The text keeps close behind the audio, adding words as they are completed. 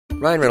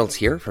Ryan Reynolds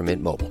here from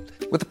Mint Mobile.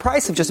 With the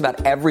price of just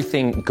about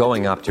everything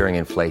going up during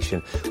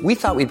inflation, we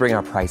thought we'd bring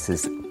our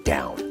prices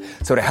down.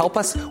 So to help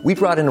us, we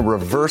brought in a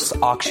reverse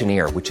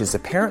auctioneer, which is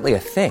apparently a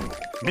thing.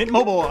 Mint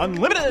Mobile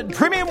Unlimited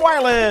Premium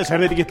Wireless. How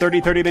to get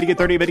 30, 30, bit to get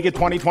 30, bit to get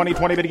 20, 20,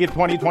 20, bit to get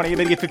 20, 20,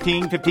 bit to get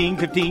 15, 15,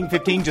 15,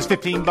 15, just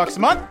 $15 a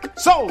month?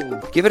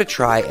 Sold! Give it a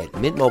try at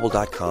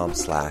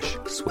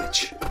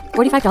mintmobile.com/switch.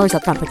 $45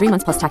 up front for 3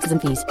 months plus taxes and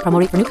fees. Promo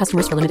rate for new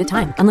customers for limited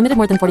time. Unlimited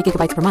more than 40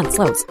 gigabytes per month.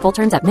 Slows full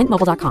terms at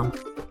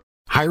mintmobile.com.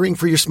 Hiring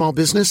for your small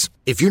business?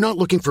 If you're not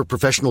looking for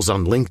professionals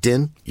on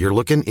LinkedIn, you're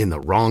looking in the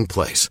wrong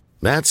place.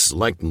 That's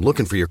like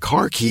looking for your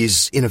car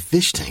keys in a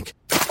fish tank.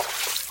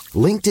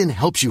 LinkedIn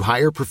helps you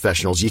hire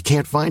professionals you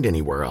can't find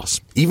anywhere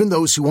else, even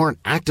those who aren't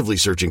actively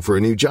searching for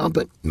a new job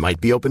but might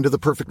be open to the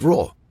perfect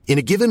role. In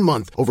a given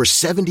month, over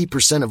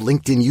 70% of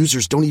LinkedIn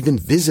users don't even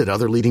visit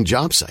other leading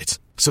job sites.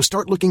 So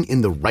start looking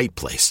in the right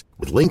place.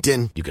 With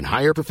LinkedIn, you can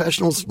hire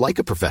professionals like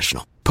a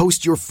professional.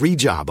 Post your free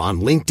job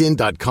on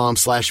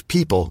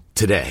linkedin.com/people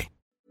today.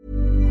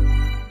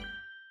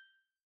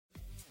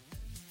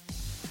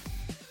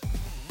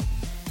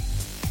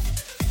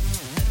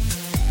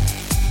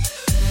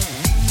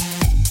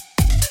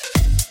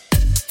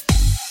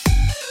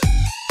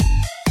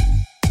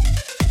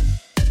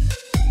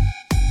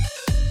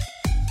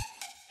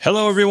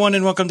 Hello, everyone,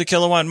 and welcome to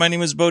Kilowatt. My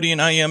name is Bodhi, and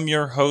I am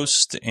your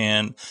host.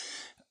 And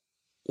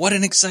what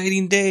an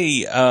exciting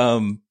day.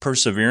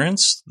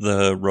 Perseverance,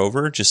 the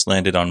rover, just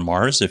landed on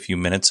Mars a few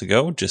minutes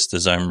ago, just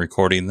as I'm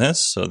recording this.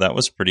 So that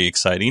was pretty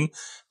exciting.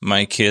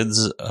 My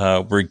kids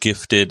were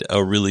gifted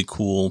a really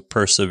cool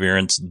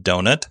Perseverance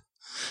donut.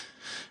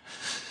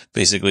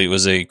 Basically, it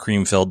was a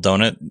cream-filled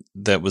donut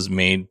that was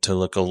made to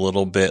look a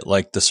little bit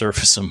like the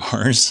surface of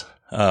Mars.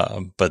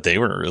 But they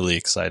were really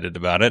excited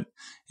about it.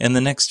 And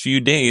the next few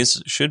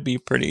days should be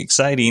pretty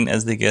exciting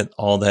as they get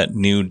all that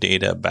new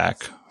data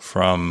back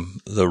from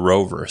the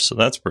rover. So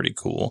that's pretty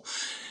cool.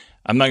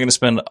 I'm not going to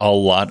spend a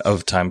lot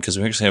of time because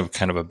we actually have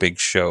kind of a big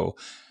show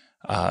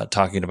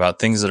talking about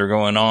things that are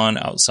going on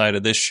outside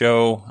of this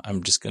show.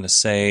 I'm just going to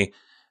say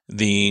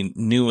the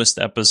newest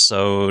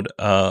episode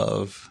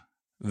of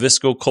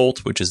Visco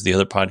Cult, which is the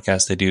other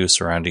podcast I do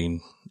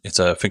surrounding, it's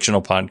a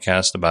fictional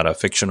podcast about a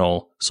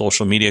fictional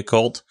social media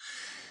cult.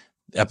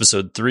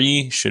 Episode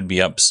 3 should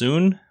be up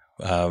soon.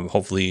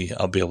 Hopefully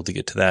I'll be able to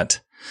get to that.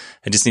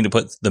 I just need to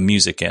put the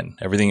music in.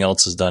 Everything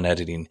else is done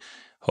editing.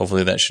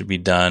 Hopefully that should be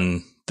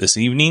done this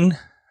evening.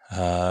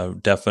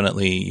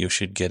 Definitely you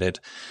should get it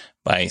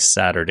by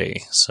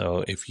Saturday.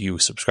 So if you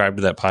subscribe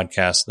to that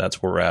podcast,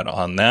 that's where we're at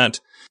on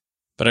that.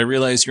 But I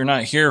realize you're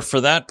not here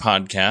for that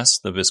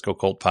podcast, the Visco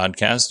Cult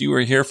podcast. You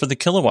are here for the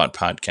Kilowatt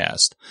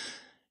podcast.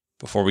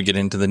 Before we get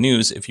into the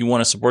news, if you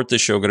want to support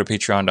this show, go to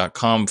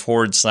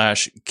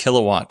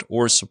patreon.com/kilowatt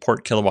or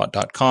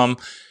supportkilowatt.com.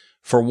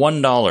 For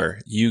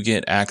 $1, you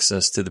get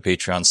access to the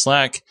Patreon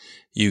Slack.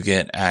 You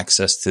get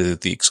access to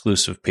the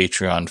exclusive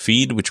Patreon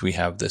feed, which we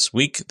have this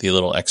week, the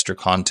little extra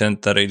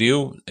content that I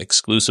do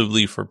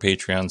exclusively for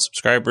Patreon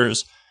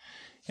subscribers.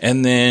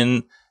 And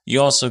then you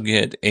also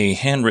get a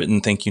handwritten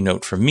thank you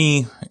note from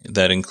me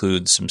that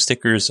includes some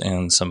stickers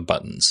and some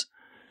buttons.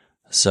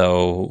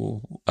 So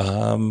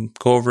go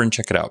over and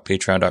check it out,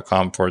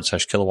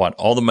 patreon.com/kilowatt.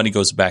 All the money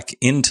goes back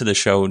into the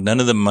show. None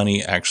of the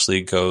money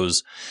actually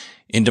goes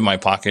into my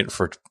pocket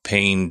for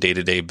paying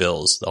day-to-day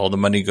bills. All the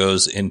money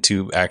goes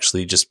into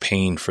actually just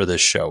paying for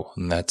this show.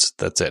 And that's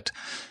it.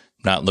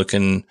 Not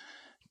looking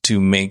to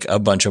make a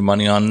bunch of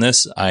money on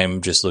this.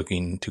 I'm just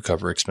looking to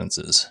cover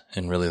expenses.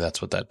 And really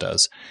that's what that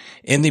does.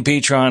 In the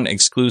Patreon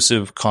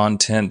exclusive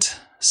content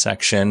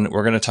section,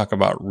 we're going to talk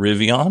about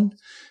Rivian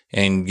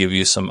and give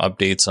you some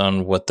updates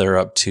on what they're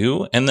up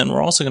to. And then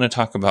we're also going to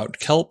talk about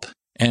kelp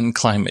and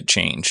climate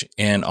change.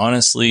 And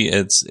honestly,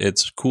 it's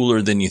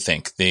cooler than you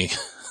think.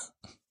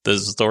 The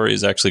story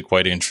is actually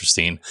quite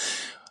interesting.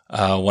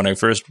 When I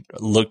first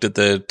looked at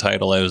the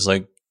title, I was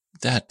like,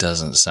 that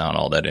doesn't sound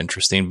all that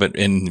interesting. But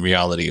in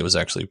reality, it was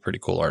actually a pretty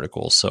cool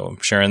article. So I'm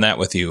sharing that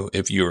with you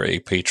if you're a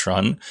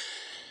patron.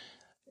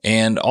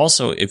 And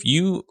also, if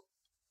you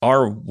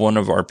are one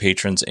of our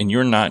patrons and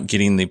you're not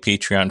getting the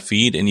Patreon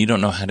feed and you don't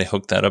know how to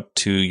hook that up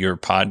to your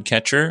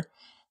podcatcher,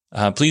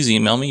 please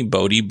email me,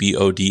 Bodie,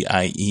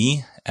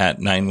 BODIE, at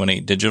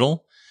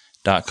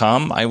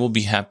 918digital.com. I will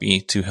be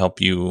happy to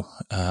help you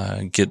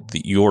get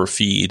your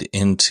feed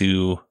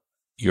into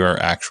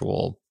your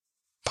actual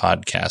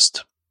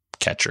podcast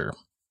catcher,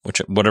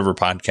 whatever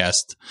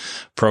podcast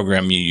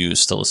program you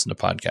use to listen to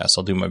podcasts.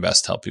 I'll do my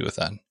best to help you with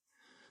that.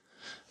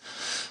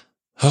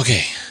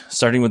 Okay,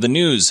 starting with the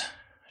news.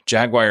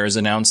 Jaguar has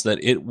announced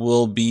that it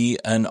will be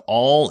an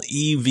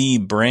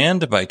all-EV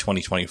brand by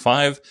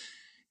 2025.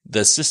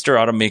 The sister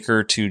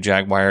automaker to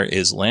Jaguar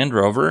is Land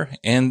Rover,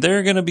 and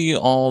they're going to be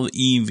all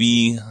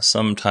EV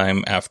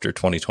sometime after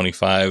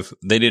 2025.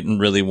 They didn't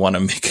really want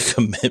to make a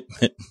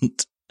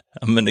commitment.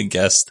 I'm going to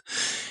guess,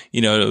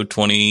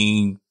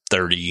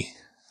 2030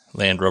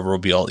 Land Rover will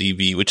be all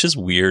EV, which is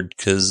weird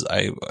because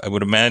I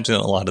would imagine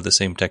a lot of the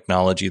same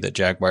technology that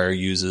Jaguar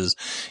uses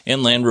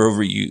and Land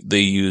Rover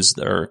they use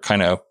are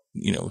kind of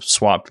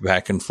swapped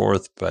back and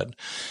forth, but I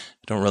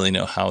don't really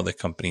know how the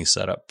company's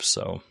set up.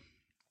 So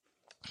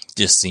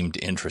just seemed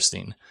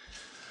interesting.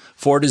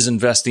 Ford is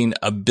investing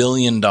 $1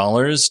 billion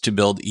to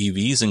build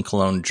EVs in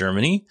Cologne,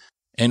 Germany.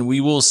 And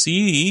we will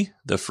see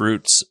the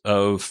fruits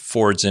of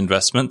Ford's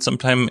investment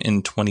sometime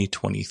in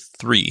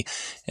 2023.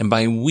 And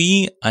by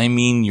we, I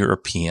mean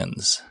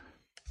Europeans.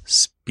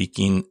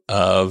 Speaking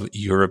of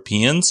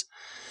Europeans,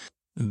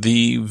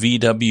 the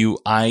VW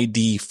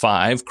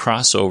ID.5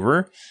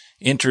 crossover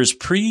enters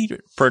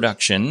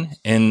pre-production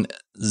in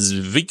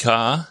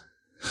Zwickau,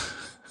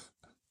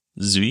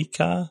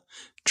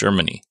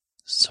 Germany.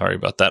 Sorry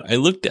about that. I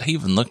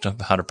even looked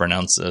up how to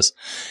pronounce this.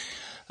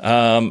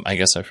 I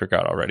guess I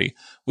forgot already.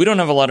 We don't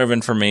have a lot of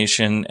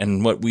information,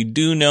 and what we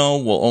do know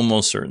will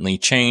almost certainly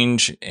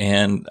change,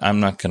 and I'm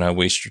not going to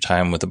waste your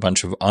time with a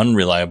bunch of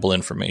unreliable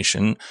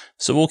information,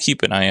 so we'll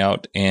keep an eye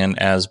out, and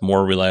as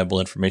more reliable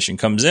information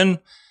comes in,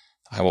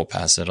 I will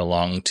pass it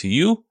along to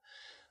you.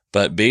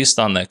 But based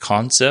on the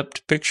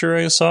concept picture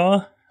I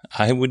saw,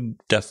 I would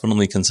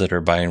definitely consider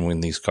buying one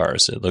of these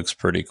cars. It looks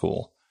pretty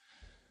cool.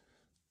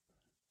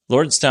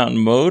 Lordstown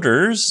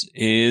Motors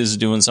is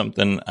doing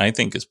something I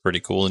think is pretty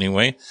cool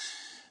anyway.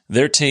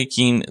 They're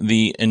taking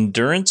the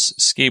Endurance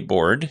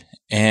skateboard,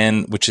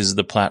 which is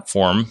the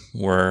platform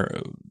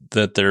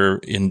that their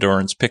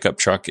Endurance pickup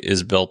truck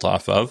is built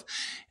off of,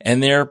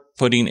 and they're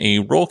putting a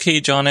roll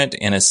cage on it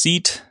and a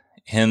seat,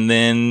 and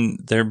then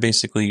they're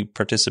basically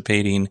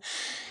participating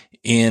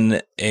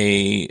in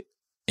a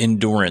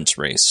endurance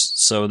race.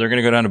 So they're going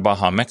to go down to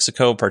Baja,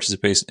 Mexico,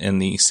 participate in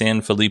the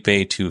San Felipe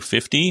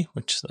 250,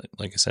 which,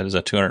 like I said, is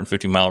a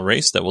 250-mile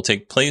race that will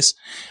take place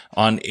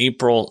on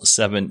April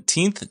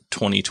 17th,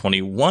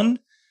 2021.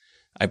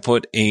 I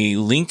put a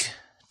link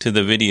to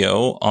the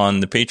video on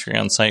the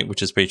Patreon site,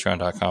 which is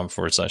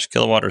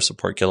patreon.com/kilowatt or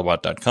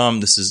supportkilowatt.com.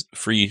 This is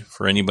free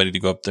for anybody to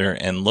go up there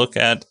and look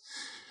at.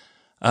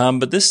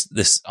 But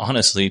this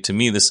honestly, to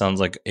me, this sounds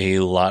like a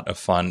lot of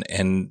fun,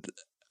 and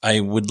I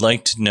would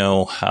like to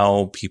know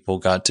how people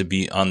got to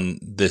be on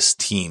this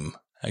team,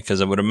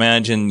 because I would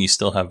imagine you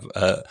still have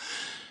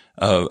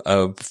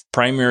a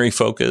primary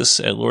focus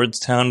at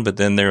Lordstown, but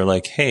then they're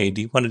like, hey,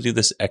 do you want to do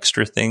this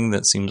extra thing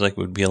that seems like it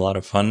would be a lot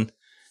of fun?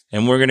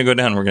 And we're going to go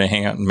down. We're going to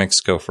hang out in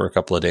Mexico for a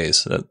couple of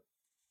days. That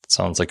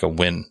sounds like a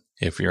win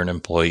if you're an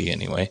employee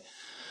anyway.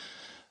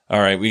 All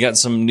right, we got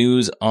some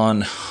news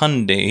on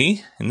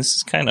Hyundai, and this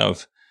is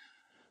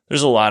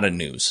there's a lot of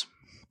news.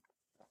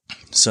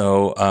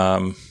 So,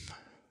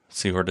 let's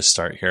see where to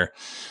start here.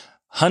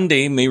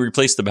 Hyundai may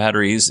replace the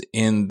batteries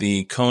in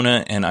the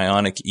Kona and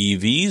Ioniq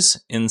EVs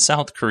in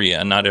South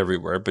Korea, not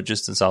everywhere, but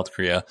just in South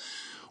Korea.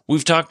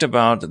 We've talked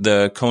about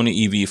the Kona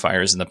EV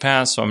fires in the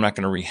past, so I'm not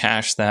going to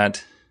rehash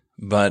that,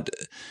 but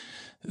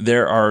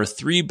there are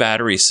 3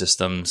 battery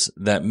systems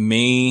that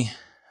may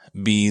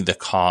be the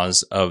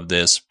cause of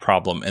this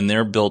problem, and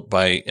they're built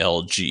by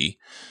LG.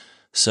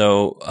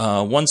 So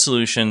one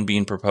solution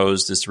being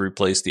proposed is to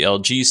replace the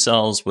LG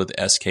cells with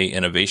SK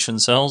Innovation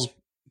cells,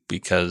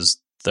 because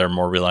they're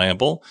more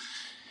reliable.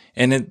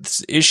 And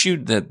it's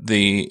rumored, that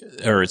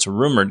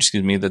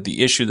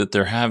the issue that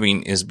they're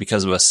having is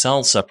because of a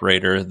cell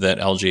separator that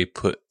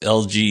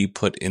LG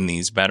put in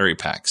these battery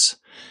packs.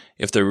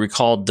 If the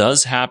recall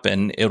does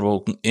happen, it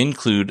will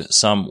include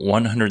some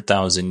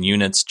 100,000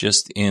 units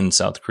just in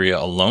South Korea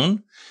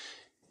alone.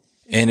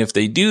 And if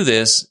they do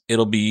this,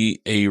 it'll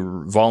be a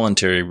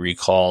voluntary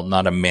recall,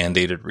 not a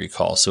mandated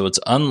recall. So it's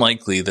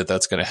unlikely that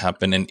that's going to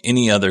happen in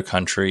any other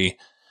country,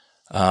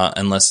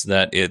 unless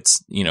that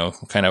it's,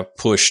 kind of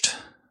pushed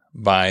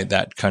by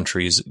that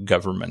country's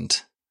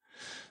government.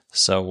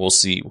 So we'll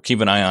see. We'll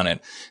keep an eye on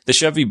it. The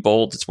Chevy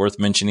Bolt, it's worth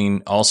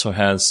mentioning, also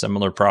has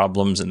similar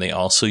problems, and they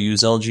also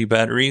use LG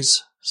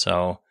batteries.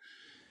 So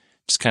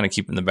just kind of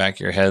keep in the back of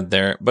your head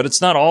there. But it's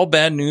not all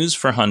bad news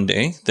for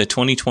Hyundai. The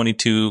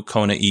 2022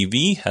 Kona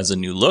EV has a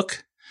new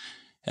look.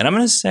 And I'm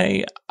going to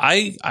say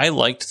I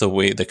liked the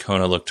way the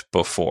Kona looked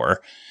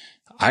before.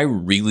 I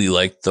really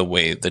like the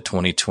way the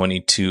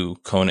 2022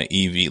 Kona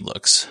EV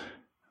looks.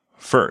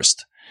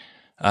 First,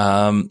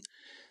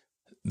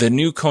 the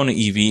new Kona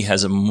EV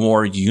has a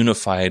more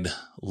unified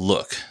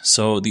look.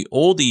 So the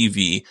old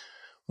EV,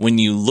 when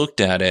you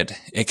looked at it,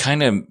 it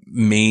kind of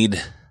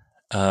made,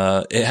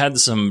 it had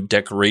some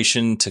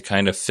decoration to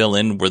kind of fill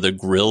in where the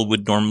grille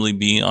would normally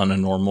be on a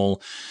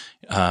normal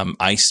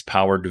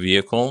ICE-powered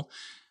vehicle.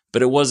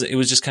 But it was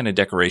just kind of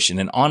decoration.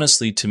 And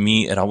honestly, to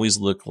me, it always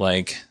looked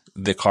like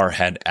the car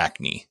had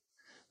acne.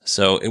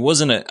 So it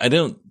wasn't I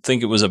don't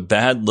think it was a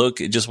bad look.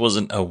 It just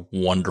wasn't a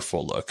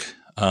wonderful look.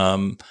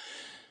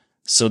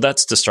 So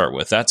that's to start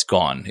with. That's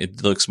gone.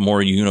 It looks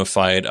more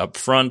unified up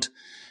front.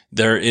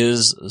 There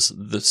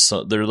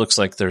looks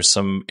like there's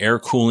some air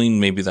cooling.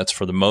 Maybe that's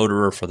for the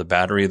motor or for the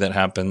battery that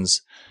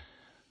happens.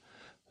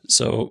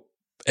 So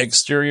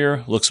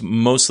exterior looks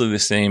mostly the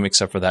same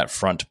except for that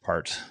front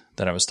part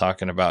that I was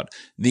talking about.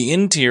 The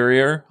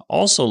interior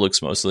also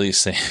looks mostly the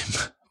same,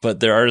 but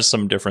there are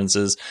some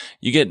differences.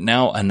 You get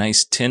now a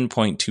nice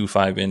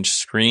 10.25 inch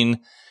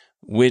screen,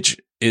 which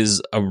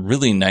is a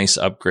really nice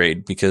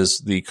upgrade because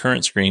the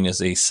current screen is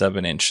a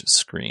 7-inch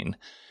screen.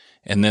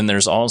 And then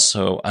there's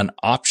also an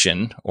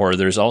option, or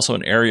there's also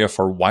an area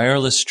for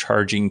wireless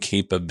charging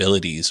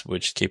capabilities,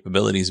 which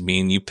capabilities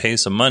mean you pay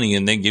some money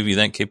and they give you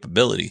that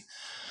capability.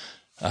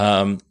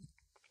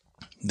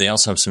 They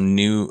also have some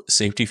new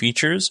safety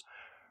features: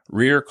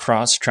 rear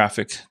cross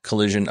traffic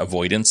collision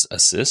avoidance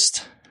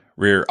assist,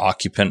 rear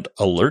occupant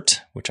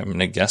alert, which I'm going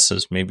to guess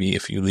is maybe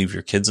if you leave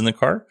your kids in the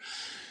car,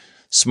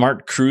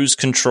 smart cruise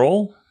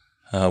control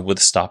with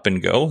stop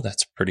and go.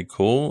 That's pretty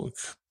cool.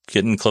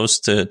 Getting close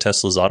to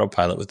Tesla's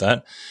autopilot with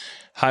that.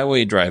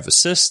 Highway drive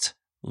assist,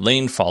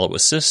 lane follow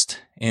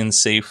assist, and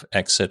safe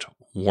exit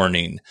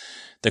warning.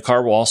 The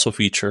car will also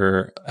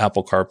feature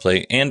Apple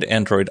CarPlay and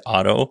Android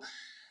Auto.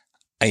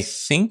 I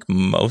think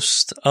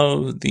most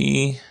of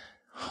the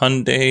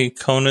Hyundai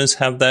Konas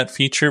have that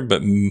feature,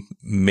 but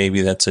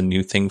maybe that's a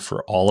new thing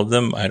for all of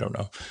them. I don't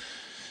know.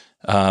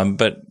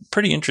 But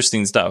pretty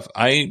interesting stuff.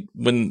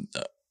 When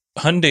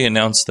Hyundai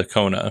announced the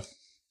Kona,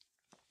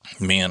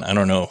 I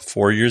don't know,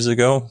 4 years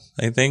ago,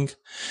 I think,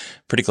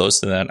 pretty close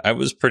to that, I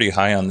was pretty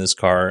high on this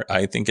car.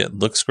 I think it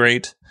looks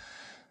great.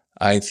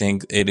 I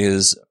think it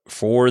is,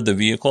 for the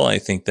vehicle, I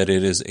think that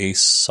it is a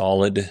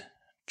solid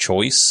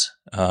choice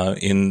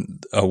in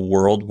a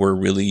world where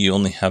really you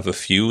only have a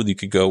few. You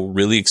could go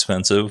really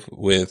expensive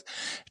with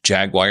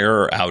Jaguar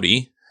or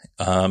Audi,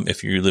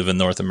 if you live in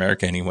North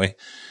America anyway,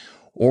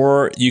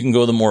 or you can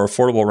go the more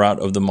affordable route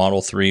of the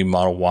Model 3,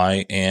 Model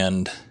Y,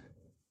 and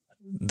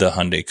the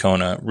Hyundai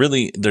Kona.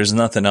 Really, there's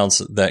nothing else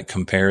that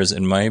compares,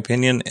 in my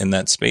opinion, in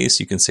that space.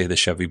 You can say the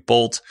Chevy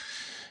Bolt.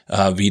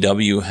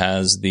 VW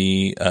has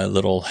the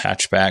little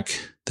hatchback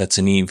that's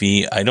an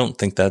EV. I don't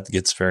think that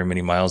gets very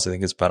many miles. I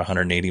think it's about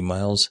 180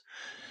 miles.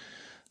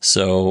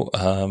 So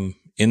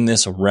in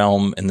this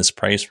realm, in this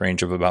price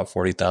range of about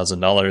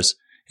 $40,000,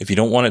 if you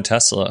don't want a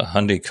Tesla, a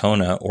Hyundai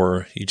Kona,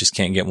 or you just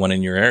can't get one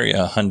in your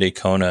area, a Hyundai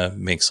Kona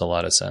makes a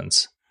lot of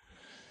sense.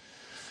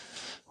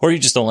 Or you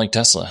just don't like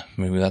Tesla.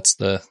 Maybe that's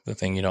the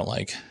thing you don't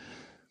like.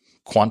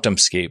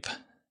 QuantumScape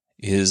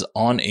is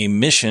on a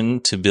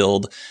mission to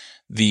build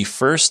the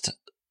first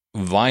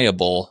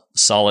viable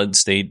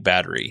solid-state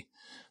battery.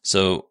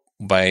 So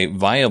by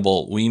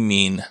viable, we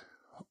mean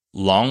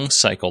long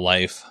cycle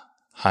life,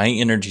 high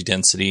energy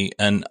density,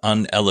 and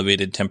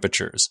unelevated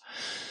temperatures.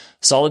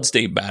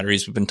 Solid-state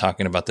batteries, we've been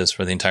talking about this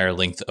for the entire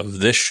length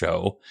of this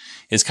show,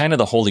 is kind of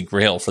the holy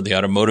grail for the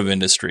automotive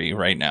industry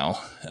right now.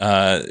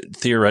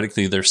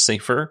 Theoretically, they're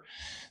safer.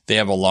 They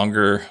have a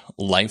longer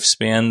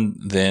lifespan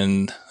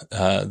than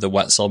the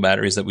wet cell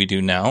batteries that we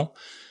do now.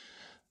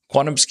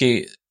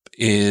 QuantumScape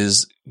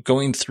is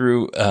going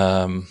through,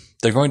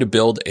 they're going to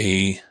build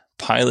a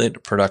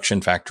pilot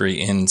production factory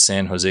in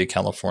San Jose,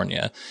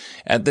 California.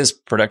 At this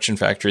production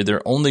factory,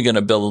 they're only going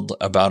to build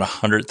about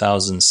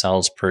 100,000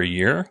 cells per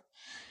year.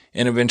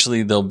 And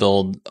eventually they'll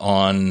build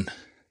a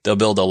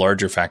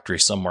larger factory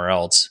somewhere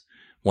else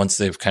once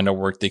they've kind of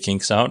worked the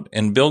kinks out.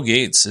 And Bill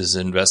Gates is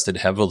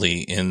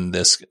reportedly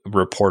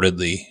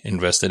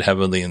invested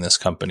heavily in this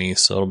company.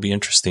 So it'll be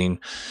interesting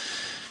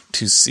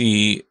to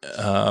see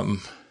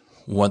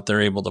what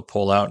they're able to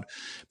pull out.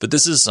 But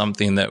this is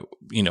something that,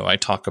 I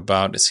talk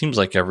about. It seems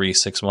like every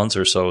 6 months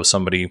or so,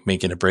 somebody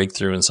making a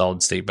breakthrough in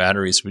solid state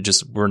batteries. We're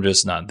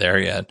just not there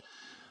yet.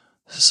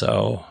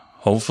 So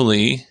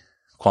hopefully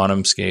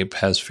QuantumScape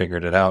has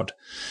figured it out.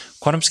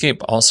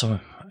 QuantumScape also,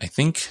 I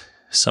think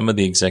some of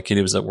the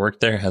executives that worked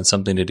there had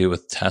something to do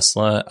with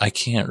Tesla. I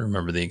can't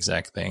remember the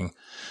exact thing,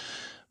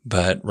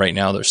 but right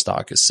now their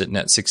stock is sitting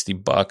at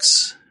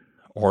 $60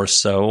 or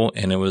so.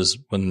 And it was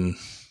when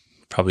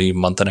probably a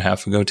month and a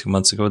half ago, 2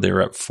 months ago, they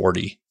were at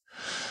 40.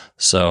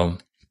 So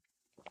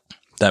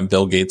that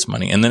Bill Gates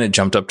money, and then it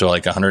jumped up to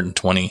like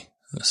 120.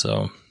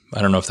 So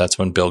I don't know if that's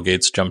when Bill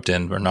Gates jumped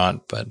in or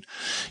not, but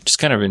just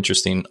kind of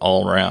interesting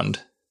all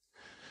around.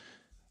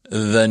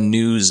 The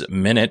News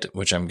Minute,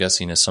 which I'm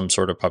guessing is some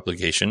sort of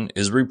publication,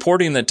 is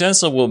reporting that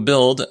Tesla will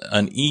build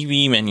an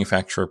EV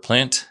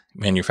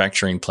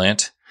manufacturing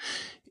plant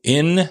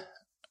in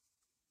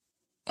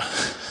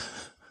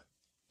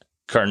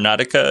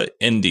Karnataka,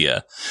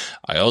 India.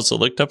 I also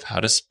looked up how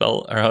to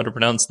spell or how to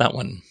pronounce that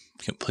one.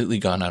 Completely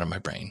gone out of my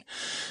brain.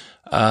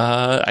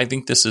 I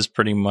think this is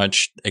pretty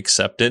much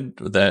accepted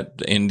that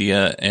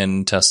India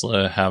and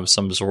Tesla have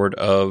some sort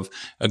of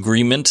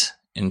agreement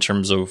in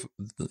terms of,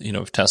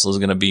 if Tesla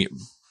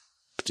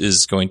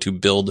is going to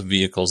build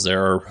vehicles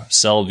there or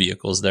sell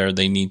vehicles there,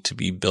 they need to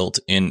be built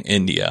in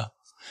India.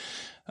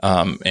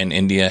 And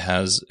India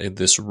has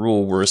this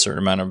rule where a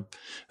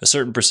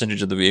certain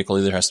percentage of the vehicle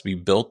either has to be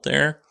built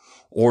there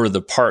or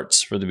the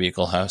parts for the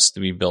vehicle has to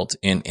be built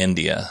in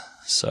India.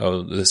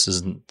 So this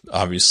is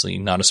obviously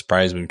not a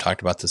surprise. We've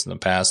talked about this in the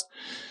past.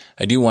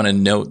 I do want to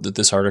note that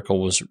this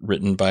article was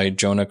written by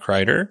Jonah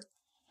Kreider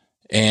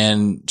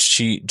and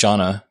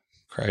Jonna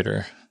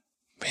Kreider.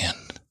 Man,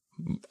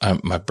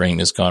 my brain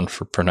is gone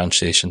for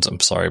pronunciations. I'm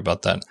sorry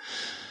about that.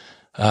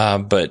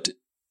 But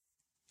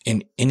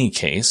in any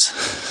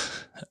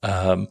case,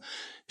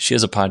 She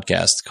has a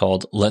podcast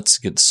called Let's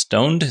Get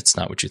Stoned. It's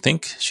not what you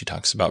think. She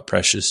talks about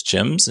precious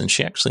gems, and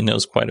she actually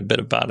knows quite a bit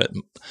about it.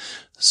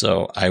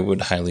 So I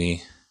would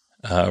highly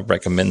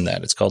recommend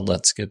that. It's called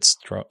Let's Get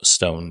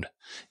Stoned.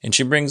 And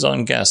she brings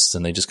on guests,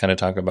 and they just kind of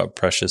talk about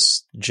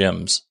precious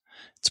gems.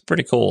 It's a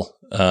pretty cool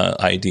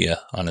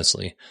idea,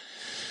 honestly.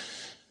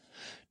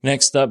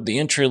 Next up, the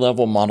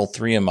entry-level Model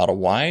 3 and Model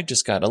Y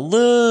just got a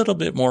little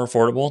bit more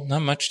affordable.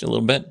 Not much, a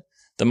little bit.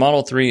 The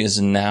Model 3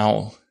 is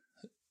now...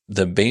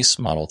 The base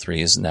Model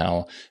 3 is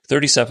now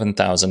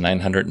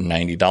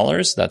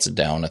 $37,990. That's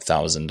down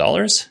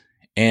 $1,000.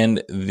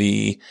 And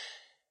the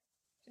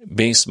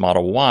base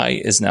Model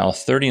Y is now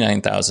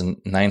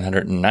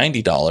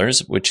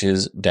 $39,990, which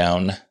is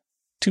down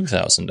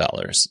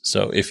 $2,000.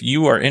 So if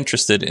you are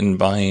interested in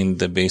buying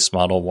the base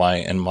Model Y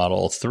and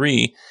Model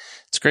 3,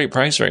 it's a great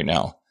price right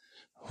now.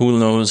 Who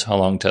knows how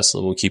long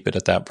Tesla will keep it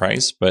at that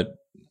price, but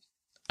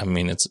I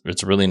mean, it's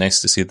really nice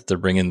to see that they're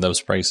bringing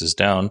those prices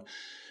down.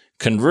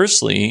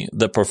 Conversely,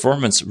 the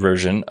performance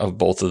version of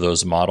both of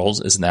those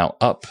models is now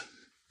up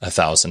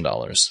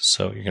 $1,000.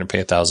 So you're going to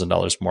pay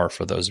 $1,000 more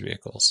for those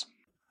vehicles.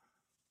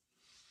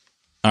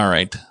 All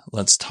right,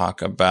 let's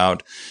talk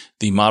about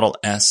the Model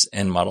S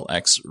and Model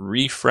X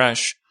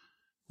refresh.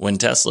 When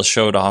Tesla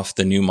showed off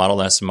the new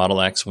Model S and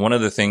Model X, one of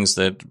the things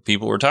that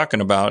people were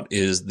talking about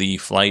is the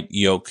flight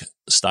yoke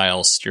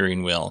style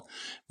steering wheel,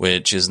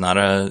 which is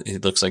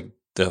it looks like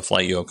the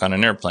flight yoke on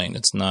an airplane.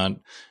 It's not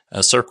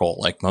a circle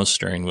like most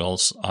steering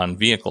wheels on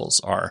vehicles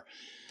are.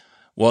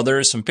 Well, there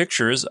are some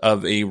pictures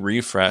of a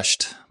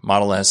refreshed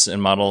Model S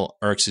and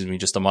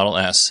just a Model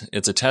S.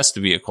 It's a test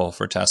vehicle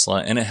for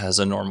Tesla, and it has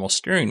a normal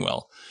steering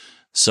wheel.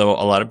 So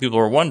a lot of people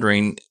are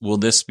wondering, will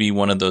this be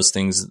one of those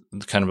things,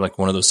 kind of like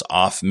one of those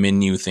off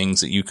menu things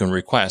that you can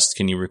request?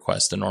 Can you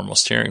request a normal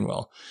steering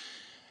wheel?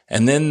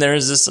 And then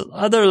there's this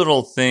other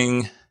little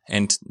thing,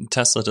 and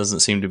Tesla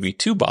doesn't seem to be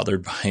too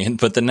bothered by it,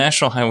 but the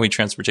National Highway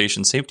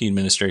Transportation Safety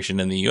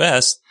Administration in the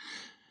U.S.,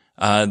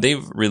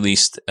 they've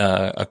released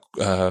a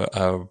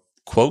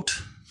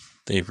quote.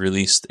 They've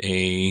released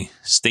a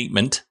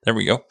statement. There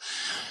we go.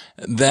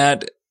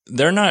 That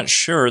they're not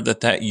sure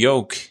that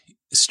yoke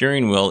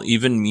steering wheel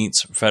even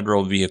meets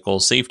federal vehicle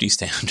safety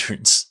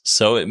standards.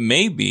 So it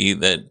may be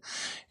that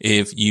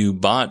if you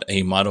bought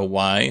a Model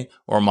Y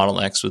or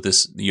Model X with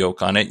this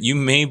yoke on it, you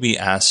may be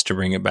asked to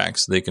bring it back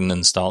so they can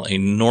install a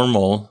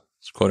normal,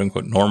 quote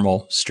unquote,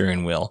 normal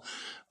steering wheel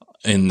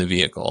in the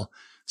vehicle.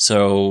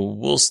 So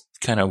we'll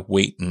kind of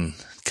wait and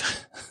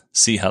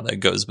see how that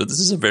goes. But this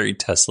is a very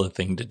Tesla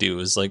thing to do,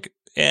 is like,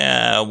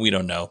 yeah, we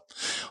don't know.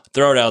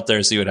 Throw it out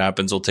there, see what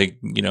happens. We'll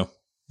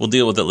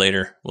deal with it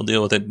later. We'll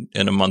deal with it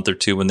in a month or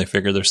two when they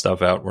figure their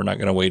stuff out. We're not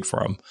going to wait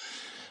for them.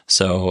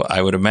 So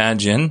I would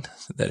imagine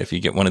that if you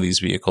get one of these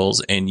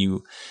vehicles and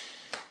you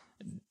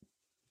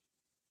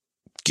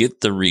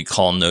get the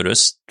recall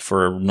notice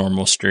for a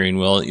normal steering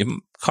wheel,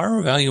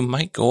 car value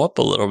might go up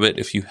a little bit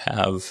if you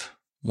have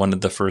one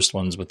of the first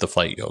ones with the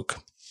flight yoke.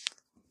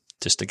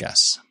 Just a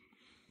guess.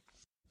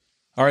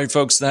 All right,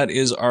 folks, that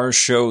is our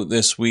show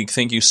this week.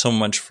 Thank you so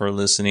much for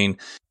listening.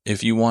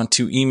 If you want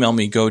to email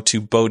me, go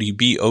to Bodie,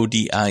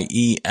 BODIE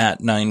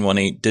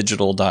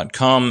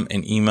 @918digital.com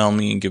and email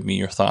me and give me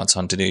your thoughts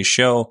on today's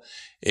show.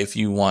 If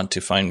you want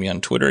to find me on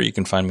Twitter, you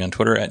can find me on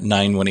Twitter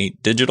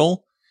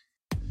 @918digital.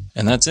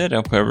 And that's it. I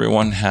hope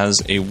everyone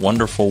has a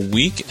wonderful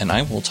week, and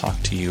I will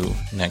talk to you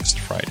next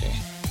Friday.